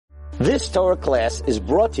This Torah class is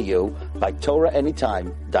brought to you by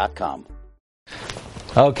TorahAnytime.com.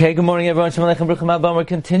 Okay, good morning everyone. Shalom Aleichem, Bruchim Haba. We're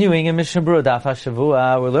continuing in Mishna Berura, Daf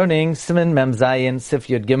Hashavua. We're learning Siman Mem Zayin, Sif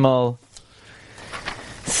Yud Gimel.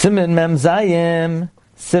 Siman Mem Zayin,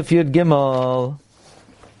 Sif Yud Gimel.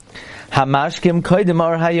 Hamashkim Koidim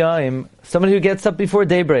Or Hayayim. Somebody who gets up before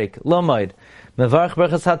daybreak. Lomoid. Mevarch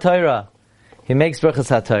Birchas Hatorah. He makes Birchas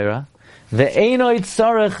Hatorah. Ve'eino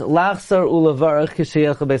yitzarech lachzar ulevarach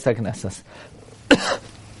k'sheyelcha beis haknesses.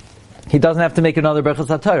 He doesn't have to make another Birchas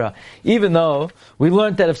Hatorah. Even though we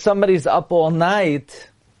learned that if somebody's up all night,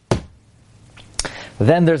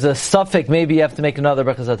 then there's a suffix, maybe you have to make another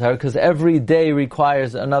Birchas Hatorah, because every day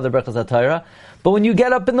requires another Birchas Hatorah. But when you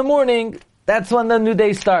get up in the morning, that's when the new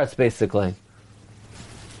day starts, basically.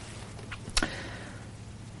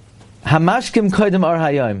 Hamashkim koidim ar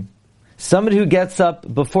hayom. Somebody who gets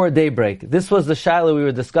up before daybreak. This was the shaila we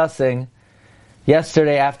were discussing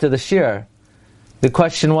yesterday after the shir. The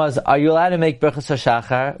question was, are you allowed to make Birchas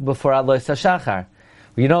Hashachar before Alois Hashachar?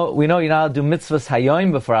 We know you're not allowed to do mitzvahs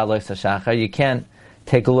hayom before Alois Hashachar. You can't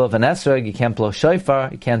take a lulav and esrog, you can't blow shofar,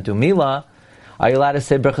 you can't do milah. Are you allowed to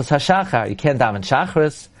say Birchas Hashachar? You can't daven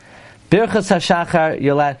shachris. Birchas Hashachar,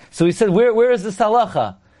 you're allowed. So we said, where is this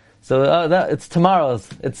halacha? So it's tomorrow's.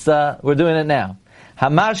 We're doing it now.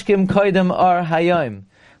 Hamashkim koidim or hayom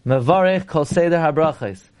mevarich kol seder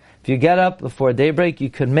habrachos. If you get up before daybreak, you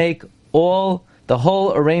could make the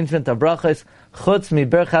whole arrangement of brachos chutz mi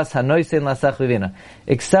birchas hanoisen lasach vivina,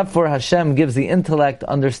 except for Hashem gives the intellect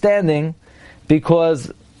understanding,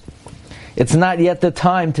 because it's not yet the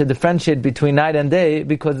time to differentiate between night and day,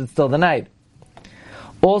 because it's still the night.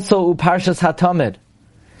 Also uparshas hatamid,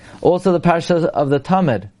 also the parsha of the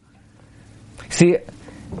tamid. See,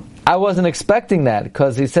 I wasn't expecting that,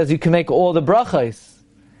 because he says you can make all the brachos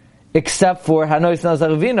except for hanoisen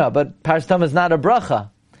lasach vivina, but parsha tamid is not a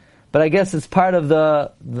bracha. But I guess it's part of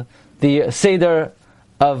the seder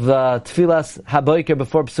of tefillas haboiker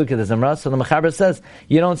before Pesukei de Zimra. So the Mechaber says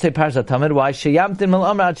you don't say Parshat Tamid. Why? Sheyamtin mil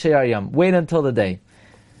amra ad sheyar yam. Wait until the day,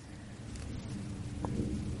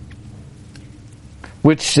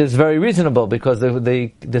 which is very reasonable, because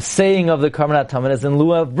the saying of the Karmanat Tamid is in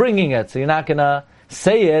lieu of bringing it. So you're not going to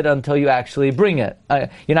say it until you actually bring it.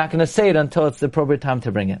 You're not going to say it until it's the appropriate time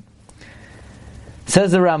to bring it.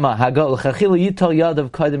 Says the Rama,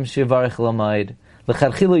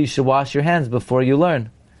 you should wash your hands before you learn,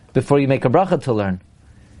 before you make a bracha to learn.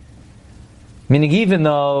 Meaning, even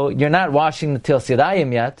though you're not washing the Tilas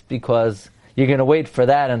Yadayim yet, because you're going to wait for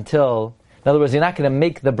that until, in other words, you're not going to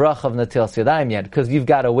make the bracha of the Tilas Yadayim yet, because you've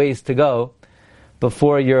got a ways to go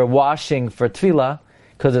before you're washing for tefillah,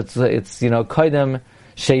 because it's koidem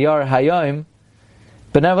sheyar hayom.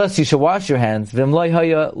 But nevertheless, you should wash your hands. If you don't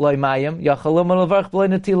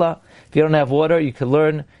have water, you can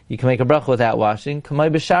learn, you can make a bracha without washing.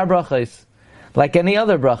 Like any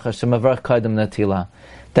other bracha,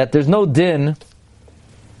 that there's no din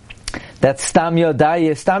that stam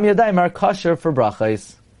yodayim are kosher for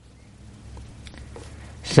brachas.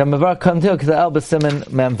 Says the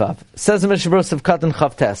Mishna Berura of Katan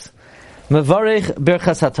Chavtes, Mevarich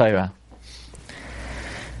Birchas Hatorah.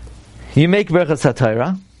 You make Birchas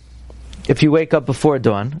Hatorah if you wake up before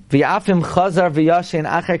dawn. V'yafim chazar v'yashin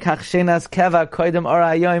acher kach shenas keva koidem or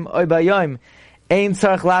hayom oy bayom ein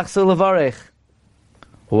tzarich lachzor levarich.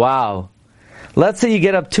 Wow. Let's say you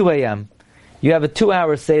get up 2 a.m. You have a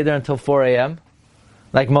 2-hour seder until 4 a.m.,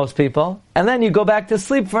 like most people, and then you go back to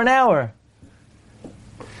sleep for an hour.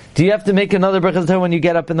 Do you have to make another Birchas Hatorah when you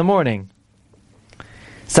get up in the morning?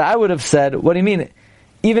 So I would have said, what do you mean?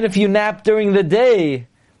 Even if you nap during the day,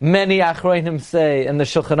 many Achronim say, and the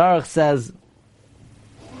Shulchan Aruch says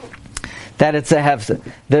that it's a hefsek.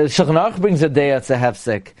 The Shulchan Aruch brings a day it's a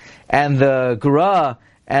hefsek, and the Gra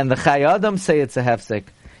and the Chai Adam say it's a hefsek.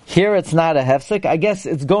 Here it's not a hefsek. I guess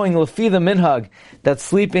it's going lefi the minhag that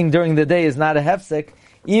sleeping during the day is not a hefsek.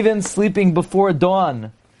 Even sleeping before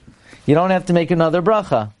dawn, you don't have to make another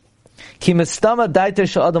bracha. Ki mistama daiter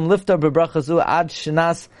sh'adam liftar bebracha zu ad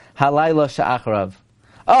shnas halayla sha'achrav.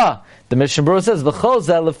 The Mishna Berura says, V'chol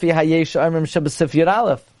zeh lefi hayesh armim shebesif yud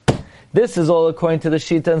aleph. This is all according to the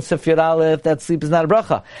Shita and Sif Yud Aleph, that sleep is not a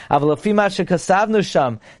bracha. Aval lefi ma shekasavnu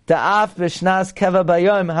sham, da'af b'shnas keva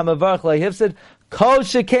bayom hamavarch lehifsid, kol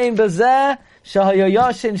shekein b'zeh,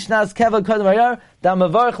 shahayoyashin shnas keva kodem hayar,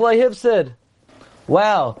 da'mavarch lehifsid.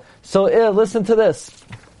 Wow. So listen to this.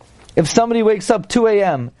 If somebody wakes up 2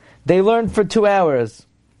 a.m., they learn for 2 hours.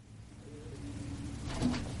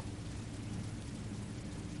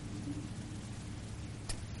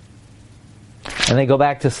 And they go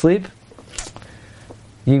back to sleep,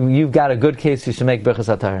 you've got a good case you should make Birchas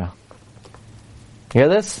Hatorah. You hear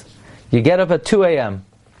this? You get up at 2 a.m.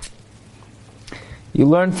 You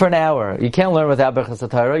learn for an hour. You can't learn without Birchas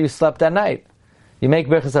Hatorah. You slept that night. You make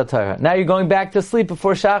Birchas Hatorah. Now you're going back to sleep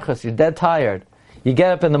before Shachas. You're dead tired. You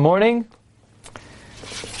get up in the morning.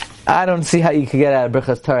 I don't see how you could get out of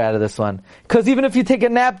Birchas Hatorah out of this one. Because even if you take a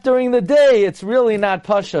nap during the day, it's really not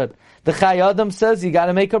pashut. The Chai Adam says you got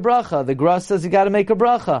to make a bracha. The Gra says you got to make a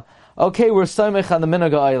bracha. Okay, we're soimech on the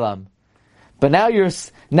minhag ha'olam. But now you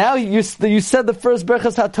said the first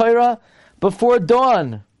Birchas Hatorah before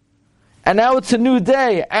dawn. And now it's a new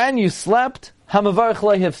day, and you slept. Hamavarich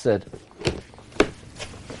lo hifsid.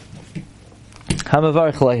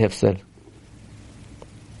 Hamavarich lo hifsid.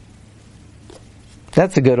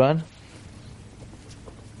 That's a good one.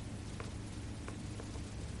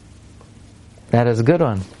 That is a good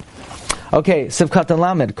one. Okay, Sivkat and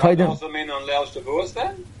Lamed. Does it also mean on Leil Shavuos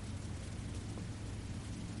then?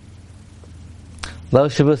 Leil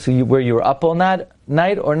Shavuos, where you were up all night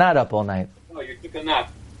or not up all night? No, you took a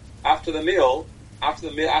nap. After the meal, after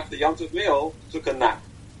the Yom Tov meal, took a nap.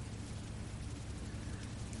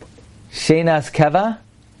 Sheinas Keva?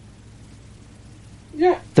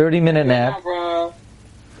 Yeah. 30-minute nap.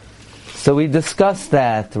 So we discussed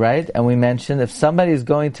that, right? And we mentioned if somebody's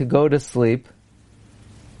going to go to sleep,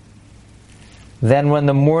 then when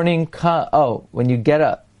the morning when you get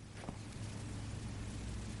up,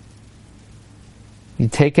 you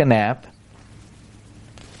take a nap.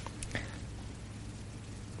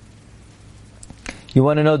 You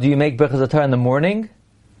want to know, do you make Birchas Hatorah in the morning?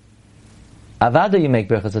 Avada, you make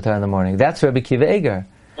Birchas Hatorah in the morning. That's Rabbi Kiva Eger.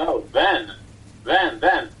 No, then,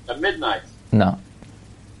 at midnight. No.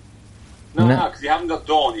 No, because you haven't got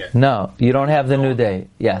dawn yet. No, you don't have the new day.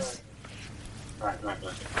 Yes. Right.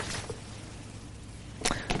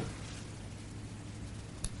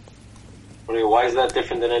 Why is that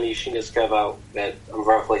different than any Shinas Kava that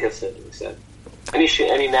Amvarach Lehifsid, we said?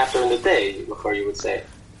 Any nap during the day, before you would say.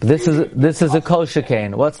 This is a kol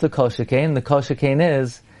shekain. What's the kol shekain? The kol shekain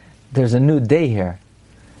is, there's a new day here.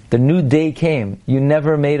 The new day came. You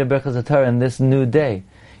never made a Birchas Hatorah in this new day.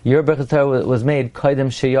 Your Birchas Hatorah was made Kodim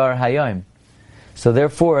Sheyar Hayom. So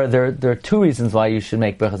therefore, there are two reasons why you should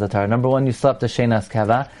make Birchas Hatorah. Number one, you slept a Sheinas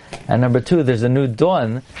Kava. And number two, there's a new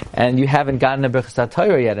dawn, and you haven't gotten a Birchas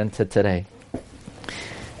Hatorah yet into today.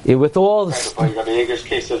 With all the... Rabbi Yeager's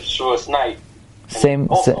case of Shavuos night. Same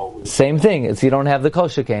thing. It's you don't have the kol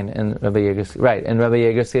shekain in Rabbi Yeager's. Right, in Rabbi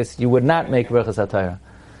Yeager's case, you would not make Birchas Hatorah.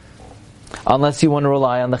 Unless you want to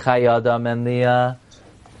rely on the Chai Adam and the...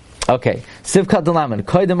 Okay. Sivkat Dalaman.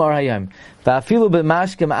 Koidem Or Hayom. Va'afilu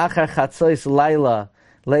b'mashkim achar chatzos laila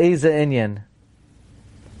le'eza inyan.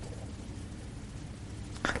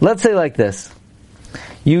 Let's say like this.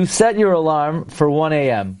 You set your alarm for 1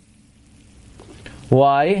 a.m.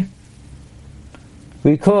 Why?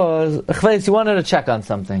 Because you wanted to check on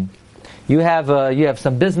something. You have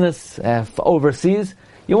some business overseas.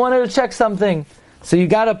 You wanted to check something. So you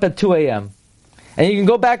got up at 2 a.m. And you can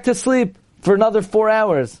go back to sleep for another 4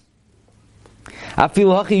 hours.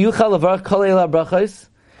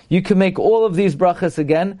 You can make all of these brachas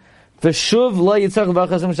again.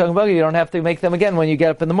 You don't have to make them again when you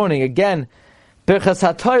get up in the morning. Again,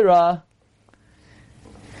 Birchas Hatorah,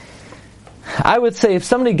 I would say if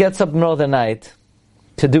somebody gets up in the middle of the night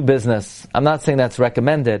to do business, I'm not saying that's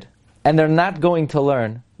recommended, and they're not going to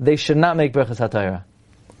learn, they should not make Birchas Hatorah.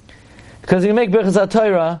 Because if you make Birchas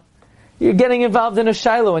Hatorah, you're getting involved in a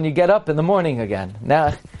shiloh when you get up in the morning again.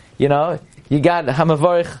 Now, you got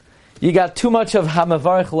Hamavarich, you got too much of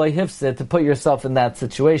Hamavarich Lo Hifsid to put yourself in that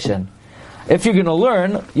situation. If you're going to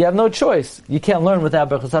learn, you have no choice. You can't learn without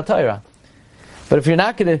Birchas Hatorah. But if you're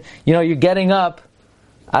not going to, you're getting up,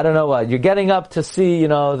 I don't know what, you're getting up to see,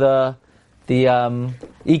 the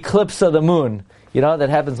eclipse of the moon, that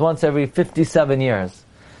happens once every 57 years.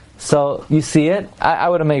 So, you see it, I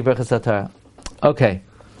would have made Birchas Hatorah. Okay.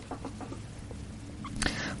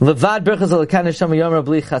 Levad Birchas Elokai Neshama Yomer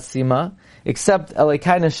Bli Chasima, except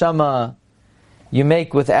Elokai Neshama you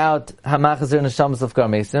make without Hamachazir Neshamas of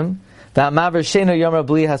Garmesim. The Hamaver Sheno Yomer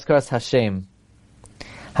Bli Haskaras Hashem.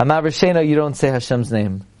 Hamaver Sheno, you don't say Hashem's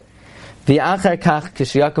name. The Achar Kach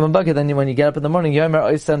Kishyakum Abakah, then when you get up in the morning, Yomer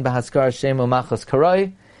Oisan Bahaskar Hashem Umachas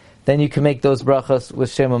Karoi, then you can make those brachas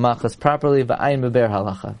with Shem Umachas properly, Va'ayin Beber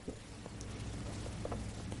Halacha.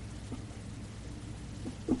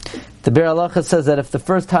 The Be'er Halacha says that if the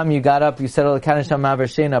first time you got up, you said Elokai Neshama Hamaver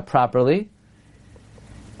Sheno properly,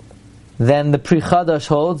 then the Pri Chadash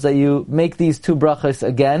holds that you make these two brachas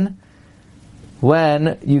again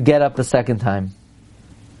when you get up the second time.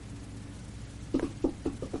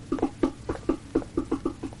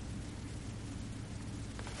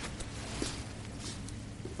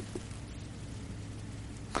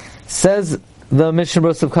 Says the Mishnah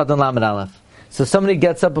Berurah of Katan Lamed Aleph. So somebody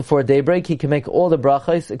gets up before daybreak, he can make all the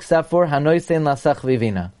brachos except for Hanoisen Lasach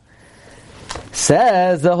Vivina.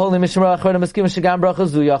 Says the Holy Mishnah Berurah Achronim Meskim Shagam Brachos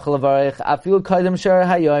Zu Yachal Avarech Afil Kaidem Shar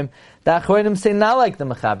Hayoim. The Achronim say not like the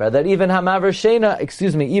Mechaber, that even Hamaver Shena,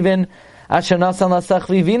 even Asher Nasan Lasach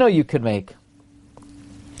Vivino you could make.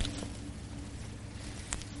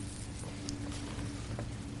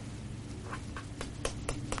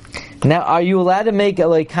 Now, are you allowed to make a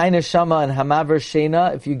Leikaina Shama and Hamaver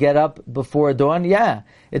Shena if you get up before dawn? Yeah.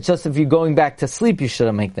 It's just if you're going back to sleep, you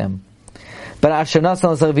shouldn't make them. But Asher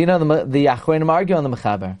Nasan Lasach the Achronim argue on the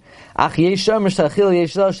Mechaber. Ach Yeshar Mishachil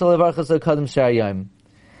Yeshar Shalavarchas Kadem Shar Yom.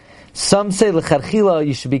 Some say L'charchila,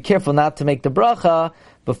 you should be careful not to make the bracha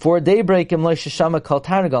before daybreak in Lo Shama Kol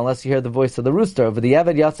Tarnagal, unless you hear the voice of the rooster. Over the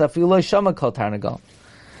Yeved Yatzafi Lo Shama Kol Tarnagal.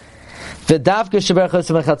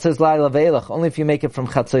 Only if you make it from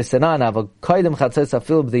Chatzos Senan, Avol Koidem Chatzos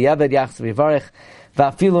Afil the Yeved Yachs Vivarich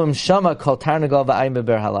Va'afilu Shama Kol Tarnagal Va'ayim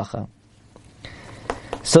Beber Halacha.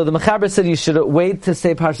 So the Mechaber said you should wait to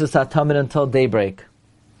say Parshas HaTamid until daybreak.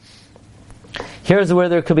 Here's where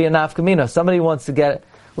there could be a nafkamina. Somebody wants to get,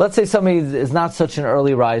 let's say somebody is not such an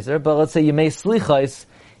early riser, but let's say you may slichos,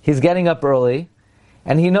 he's getting up early,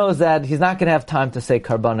 and he knows that he's not going to have time to say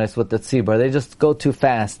karbanos with the tzibur. They just go too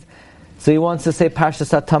fast. So he wants to say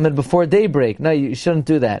Parshas HaTamid before daybreak. No, you shouldn't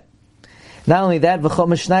do that. Not only that, v'chol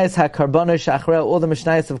mishnayos ha-karbanos shachrei, all the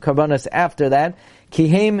mishnayos of karbanos after that,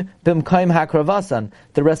 kihem b'mkaim hakravasan.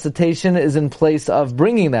 The recitation is in place of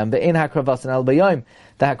bringing them. Be'ein hakravasan al b'yoim.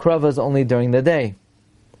 The hakrava is only during the day.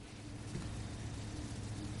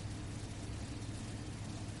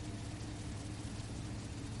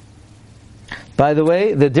 By the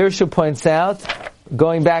way, the Dirshu points out,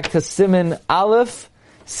 going back to Siman Aleph,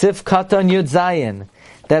 Sif Katan Yud Zayin,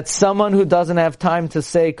 that someone who doesn't have time to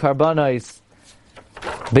say karbanos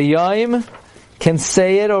b'yoim can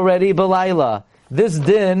say it already b'layla. This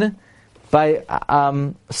din, by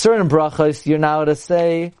certain brachos, you're now to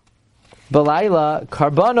say b'layla.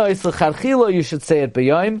 Karbanos l'charchilo, you should say it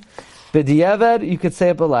b'yoim. B'diavad, you could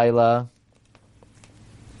say it b'layla.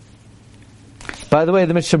 By the way,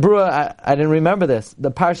 the Mishnah Berurah, I didn't remember this.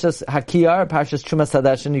 The Parshas Hakiyar, Parshas Trumas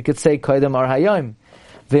Hadashin, you could say koidem or hayom.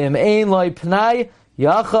 V'im ein loy pnai,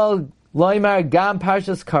 yachal loymar gam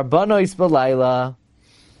Parshas karbanos b'layla.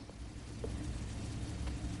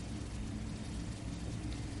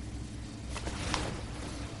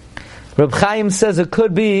 Reb Chaim says it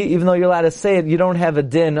could be, even though you're allowed to say it, you don't have a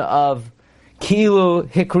din of kilu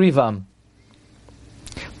hikrivam.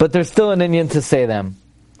 But there's still an Indian to say them.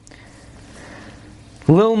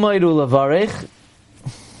 Lil Maidu Lavarich.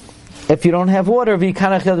 If you don't have water,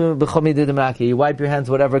 you wipe your hands,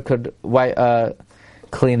 whatever could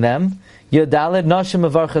clean them. Yodalid Nashim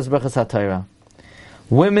Avarchas Birchas Hatorah.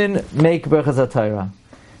 Women make Birchas Hatorah.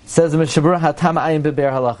 Says the Mishnah Berurah Hatam Ayin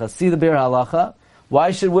Beber Halacha. See the Beber Halacha.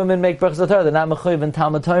 Why should women make Birchas Hatorah? They're not mechuyev in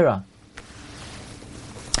Talmud Torah.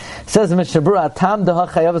 Says the Mishnah Berurah Hatam Deha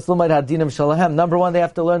Chayavas Lumayd Hadinim Shalahem. Number one, they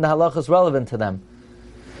have to learn the halachas relevant to them.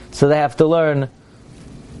 So they have to learn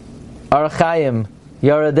Arachayim,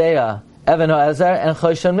 Yaradea, Even Ha'ezer, and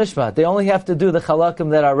Choshen Mishpat. They only have to do the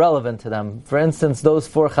chalakim that are relevant to them. For instance, those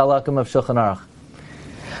 4 chalakim of Shulchan Aruch.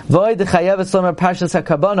 Void Chayavis Lomer Parshas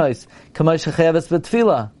HaKarbanos, Kamosh Chayavis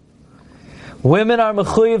B'Tfila. Women are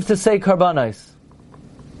mechuyev to say karbanos.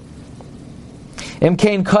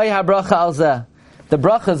 Imkein Koi HaBracha Alzeh. The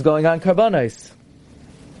bracha is going on karbanos.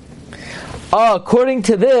 Oh, according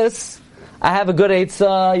to this, I have a good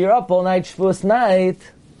eitzah. You're up all night, Shavuos night.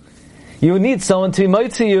 You need someone to be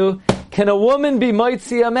moitzi you. Can a woman be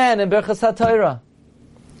moitzi a man in Birchas HaTorah?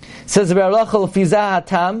 Says Berura Lefizah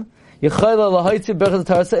Hatam, Yechola Lahoitzi Birchas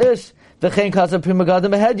HaTorah Seish, V'chein Kazer Prima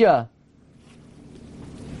Gadim Behedya.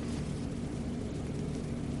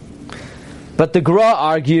 But the Gra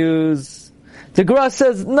argues. The Gra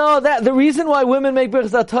says, no, that the reason why women make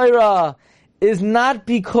Birchas HaTorah is not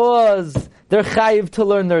because they're chayiv to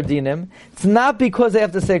learn their dinim. It's not because they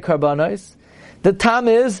have to say karbanos. The tam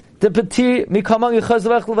is the peti mikamang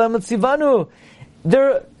yichazvach levametzivanu.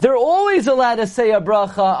 They're always allowed to say a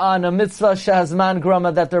bracha on a mitzvah shehazman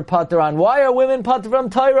grama that they're pater on. Why are women pater from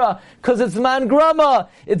Torah? Because it's man grama.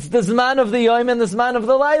 It's the zman of the yom and the zman of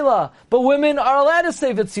the laila. But women are allowed to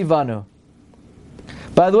say vitzivanu.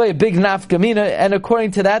 By the way, big nafkamina, and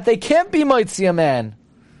according to that, they can't be moitzi a man.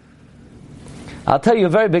 I'll tell you a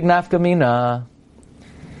very big nafkamina.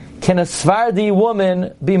 Can a Svardi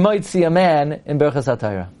woman be moitzi a man in Birchas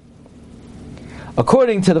HaTorah?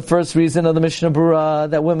 According to the first reason of the Mishnah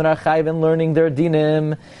Berurah, that women are chayiv in learning their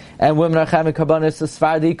dinim, and women are chayiv in karbanos, a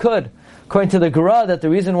Svardi could. According to the Gemara, that the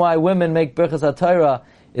reason why women make Birchas HaTorah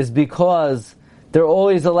is because they're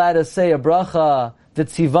always allowed to say a bracha, the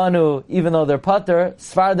tzivanu, even though they're pater.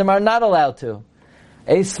 Sfardim are not allowed to.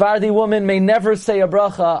 A Sfardi woman may never say a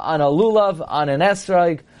bracha on a lulav, on an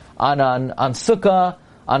esrog, on sukkah,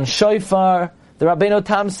 on shofar. The Rabbeinu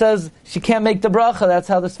Tam says she can't make the bracha. That's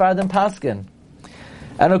how the Sfardim paskin.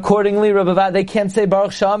 And accordingly, they can't say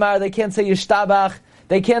Baruch Shamar, they can't say Yishtabach,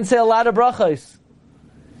 they can't say a lot of brachos.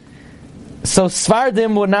 So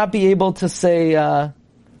Sfardim would not be able to say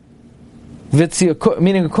Vitzi,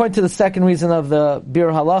 meaning according to the second reason of the Bir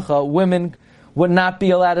Halacha, women would not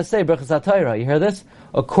be allowed to say Birchas Hatorah. You hear this?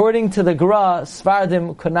 According to the Gra,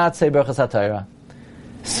 Sfardim could not say Birchas Hatorah.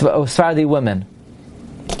 Sfardi women.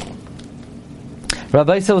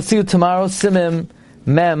 Rabbi said, we'll see you tomorrow. Simim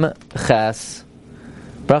Mem Ches.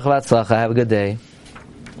 Bracha v'atzlacha. Have a good day.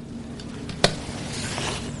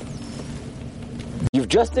 You've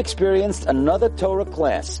just experienced another Torah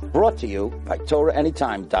class brought to you by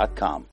TorahAnytime.com.